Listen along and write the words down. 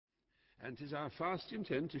And 'tis our fast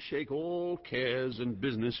intent to shake all cares and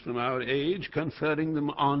business from our age, conferring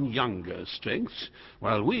them on younger strengths,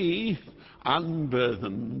 while we,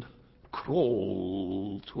 unburthened,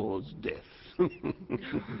 crawl towards death.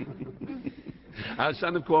 Our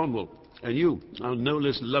son of Cornwall, and you, our no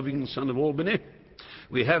less loving son of Albany,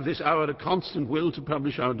 we have this hour a constant will to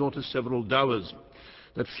publish our daughter's several dowers,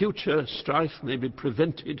 that future strife may be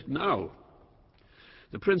prevented now.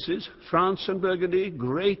 The princes, France and Burgundy,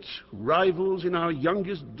 great rivals in our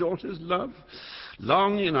youngest daughter's love,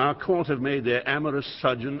 long in our court have made their amorous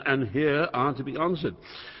sojourn, and here are to be answered.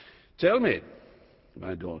 Tell me,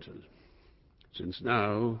 my daughters, since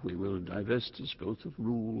now we will divest us both of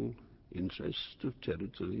rule, interest of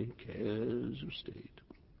territory, cares of state,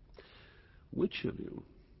 which of you,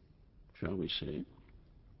 shall we say,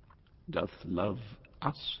 doth love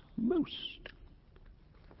us most,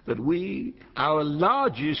 that we our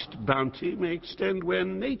largest bounty may extend where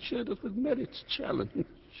nature doth with merits challenge?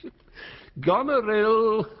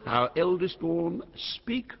 Goneril, our eldest born,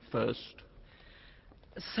 speak first.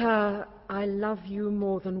 Sir, I love you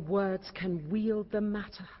more than words can wield the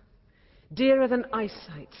matter, dearer than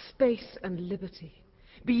eyesight, space, and liberty,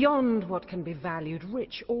 beyond what can be valued,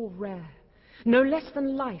 rich or rare, no less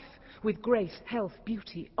than life, with grace, health,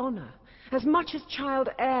 beauty, honor, as much as child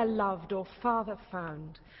e'er loved or father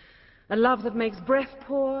found, a love that makes breath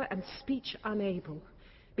poor and speech unable.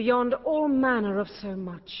 Beyond all manner of so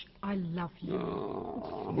much, I love you.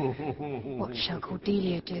 What shall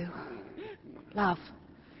Cordelia do? Love,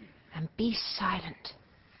 and be silent.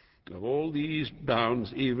 Of all these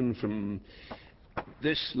bounds, even from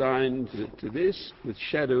this line to this, with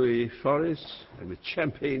shadowy forests, and with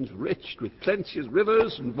champaigns rich, with plenteous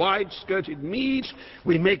rivers and wide-skirted meads,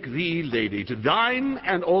 we make thee lady to dine,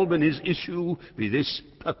 and Albany's issue be this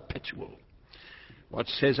perpetual. What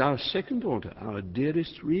says our second daughter, our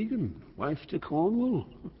dearest Regan, wife to Cornwall?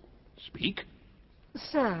 Speak.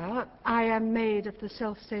 Sir, I am made of the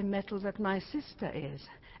selfsame metal that my sister is,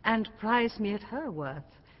 and prize me at her worth.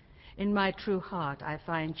 In my true heart I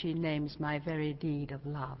find she names my very deed of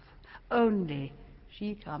love. Only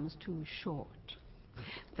she comes too short.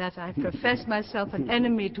 That I profess myself an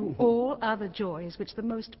enemy to all other joys which the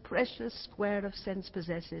most precious square of sense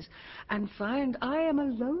possesses, and find I am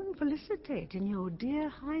alone felicitate in your dear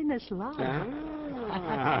highness love.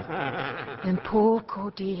 Then poor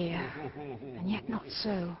Cordelia, and yet not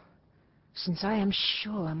so, since I am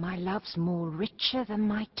sure my love's more richer than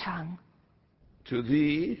my tongue. To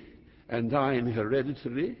thee and thine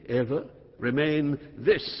hereditary ever remain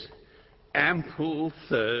this ample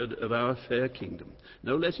third of our fair kingdom,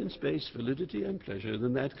 no less in space, validity, and pleasure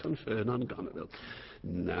than that conferred on Goneril.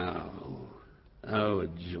 Now, our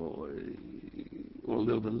joy,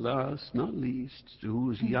 although the last, not least, to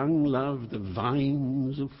whose young love the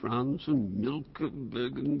vines of France and milk of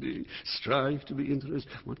Burgundy strive to be interest,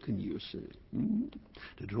 what can you say?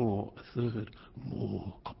 To draw a third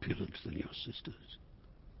more opulent than your sisters?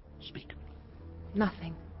 Speak.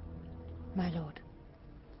 Nothing, my lord.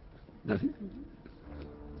 Nothing?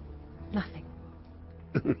 Nothing.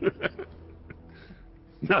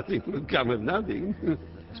 Nothing will come of nothing.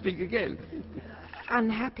 Speak again.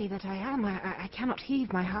 Unhappy that I am, I cannot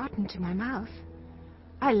heave my heart into my mouth.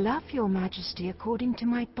 I love your majesty according to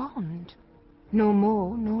my bond, no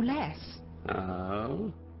more nor less.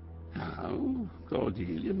 How?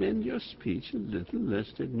 Cordelia, mend your speech a little,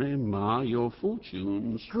 lest it may mar your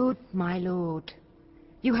fortunes. Good my lord,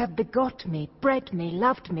 you have begot me, bred me,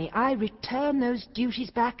 loved me. I return those duties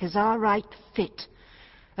back as our right fit.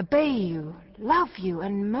 Obey you, love you,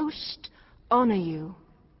 and most honor you.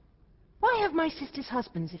 Why have my sisters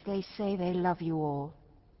husbands if they say they love you all?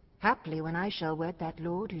 Haply when I shall wed that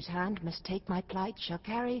lord whose hand must take my plight, shall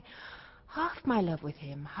carry half my love with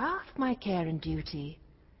him, half my care and duty.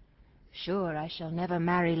 Sure I shall never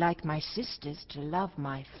marry like my sisters to love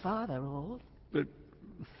my father all. But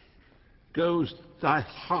goes thy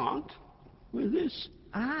heart with this?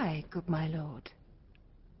 Aye, good my lord.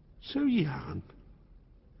 So young,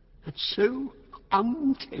 and so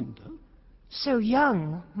untender. So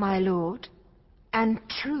young, my lord, and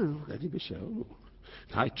true. Let it be so.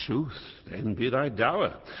 Thy truth, then, be thy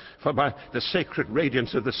dower. For by the sacred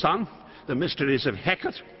radiance of the sun, the mysteries of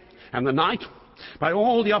Hecate and the night, by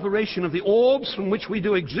all the operation of the orbs from which we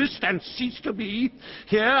do exist and cease to be,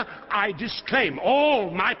 here I disclaim all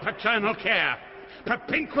my paternal care,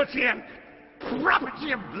 propinquity and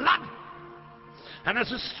property of blood, and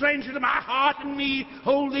as a stranger to my heart and me,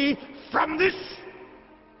 hold thee from this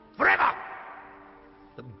forever.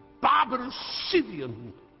 The barbarous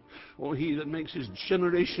Scythian, or he that makes his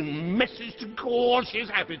generation messes to gorge his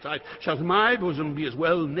appetite, shall to my bosom be as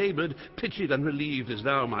well neighboured, pitied, and relieved as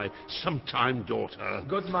thou, my sometime daughter.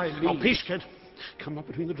 Good my liege. Oh, peace, kid. Come up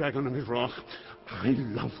between the dragon and his wrath. I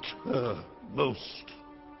loved her most,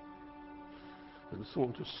 and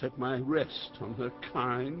thought to set my rest on her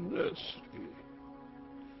kind nursery.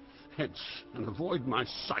 Hence, and avoid my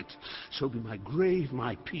sight, so be my grave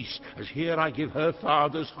my peace, as here I give her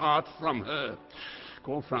father's heart from her.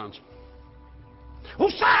 Call France. Who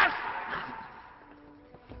says?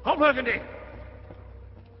 Call Burgundy,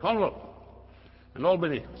 Cornwall, and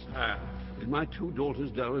Albany. With my 2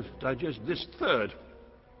 daughters' dowers digest this 3rd.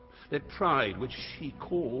 Let pride, which she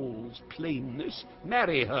calls plainness,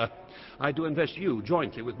 marry her. I do invest you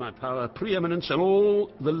jointly with my power, preeminence, and all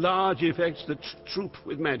the large effects that troop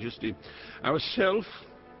with majesty. Ourself,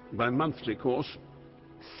 by monthly course,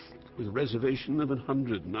 with reservation of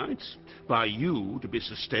 100 knights, by you to be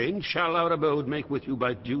sustained, shall our abode make with you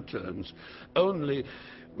by due terms. Only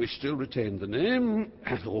we still retain the name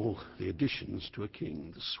and all the additions to a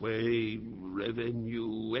king, the sway,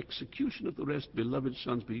 revenue, execution of the rest, beloved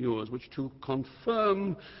sons, be yours, which to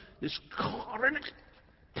confirm this coronet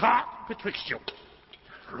part betwixt you.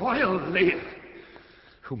 Royal Lear,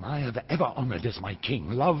 whom I have ever honoured as my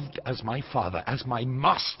king, loved as my father, as my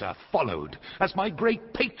master followed, as my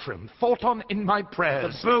great patron thought on in my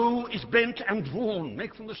prayers. The bow is bent and drawn.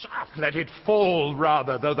 Make from the shaft. Let it fall,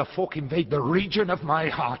 rather, though the fork invade the region of my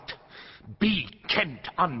heart. Be Kent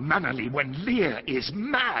unmannerly when Lear is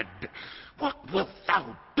mad. What wilt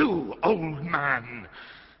thou do, old man?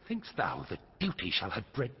 Think'st thou that duty shall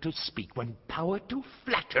have bread to speak when power to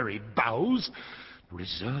flattery bows?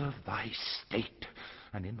 Reserve thy state,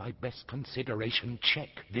 and in thy best consideration check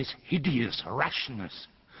this hideous rashness.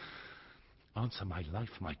 Answer my life,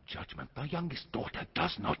 my judgment. Thy youngest daughter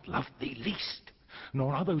does not love thee least,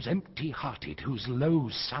 nor are those empty-hearted whose low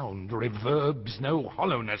sound reverbs no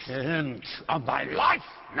hollowness. And on thy life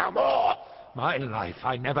no more. My life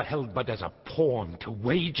I never held but as a pawn to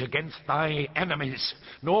wage against thy enemies,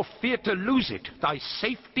 nor fear to lose it, thy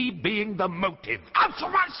safety being the motive. Out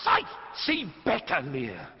of my sight! See better,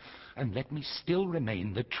 Lear, and let me still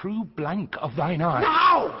remain the true blank of thine eye.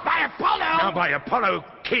 Now, by Apollo! Now by Apollo,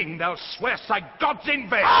 king, thou swear'st thy gods in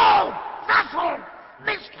vain. Oh, vassal!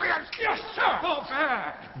 Miscreant! Yes, sir!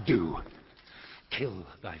 Forbear! Do. Kill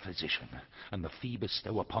thy physician, and the fee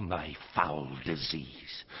bestow upon thy foul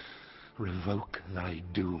disease. Revoke thy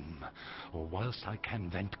doom, or whilst I can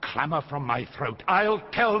vent clamour from my throat, I'll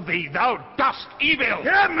tell thee thou dost evil.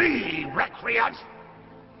 Hear me, recreant!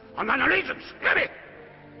 On thine allegiance, hear me!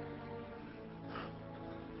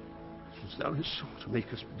 Since thou hast sought to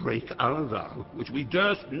make us break our vow, which we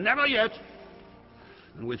durst never yet,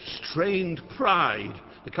 and with strained pride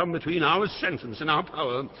to come between our sentence and our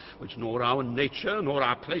power, which nor our nature nor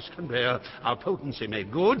our place can bear, our potency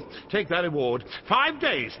made good, take thy reward. 5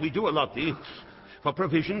 days we do allot thee for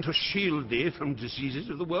provision to shield thee from diseases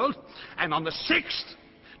of the world, and on the 6th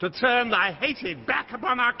to turn thy hated back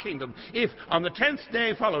upon our kingdom. If on the 10th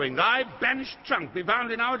day following thy banished trunk be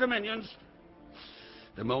found in our dominions,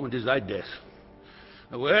 the moment is thy death.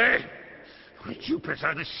 Away, for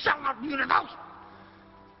Jupiter, the sun of the universe.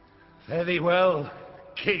 Fare thee well,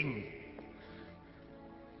 king.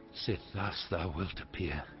 Sit thus thou wilt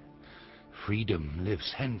appear. Freedom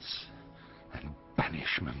lives hence, and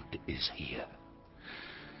banishment is here.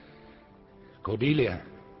 Cordelia,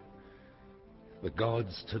 the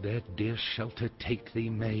gods to their dear shelter take thee,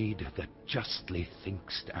 maid, that justly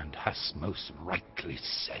think'st and hast most rightly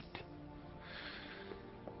said.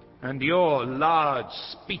 And your large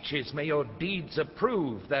speeches may your deeds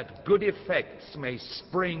approve, that good effects may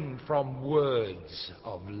spring from words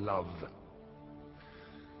of love.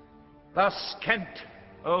 Thus Kent,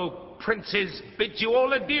 O princes, bids you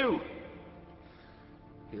all adieu.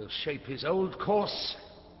 He'll shape his old course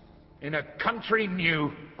in a country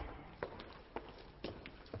new.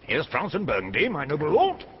 Here's France and Burgundy, my noble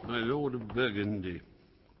lord. My lord of Burgundy,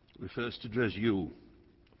 we first address you,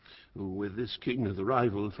 who with this king hath a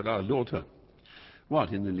rival for our daughter.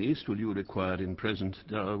 What, in the least, will you require in present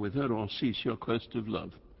dower with her, or cease your quest of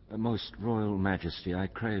love? Most royal majesty, I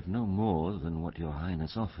crave no more than what your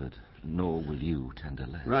highness offered, nor will you tender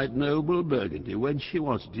less. Right noble Burgundy, when she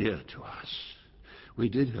was dear to us, we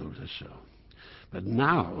did hold her so. But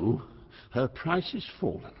now her price is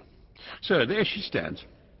fallen. So there she stands.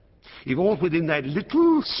 If aught within that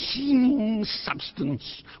little seeming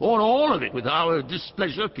substance, or all of it with our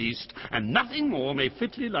displeasure feast, and nothing more may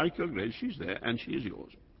fitly like your grace, she's there, and she is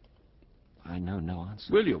yours. I know no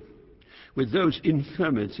answer. Will you? with those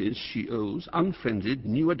infirmities she owes, unfriended,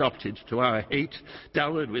 new adopted to our hate,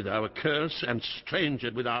 dowered with our curse, and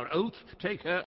strangered with our oath, take her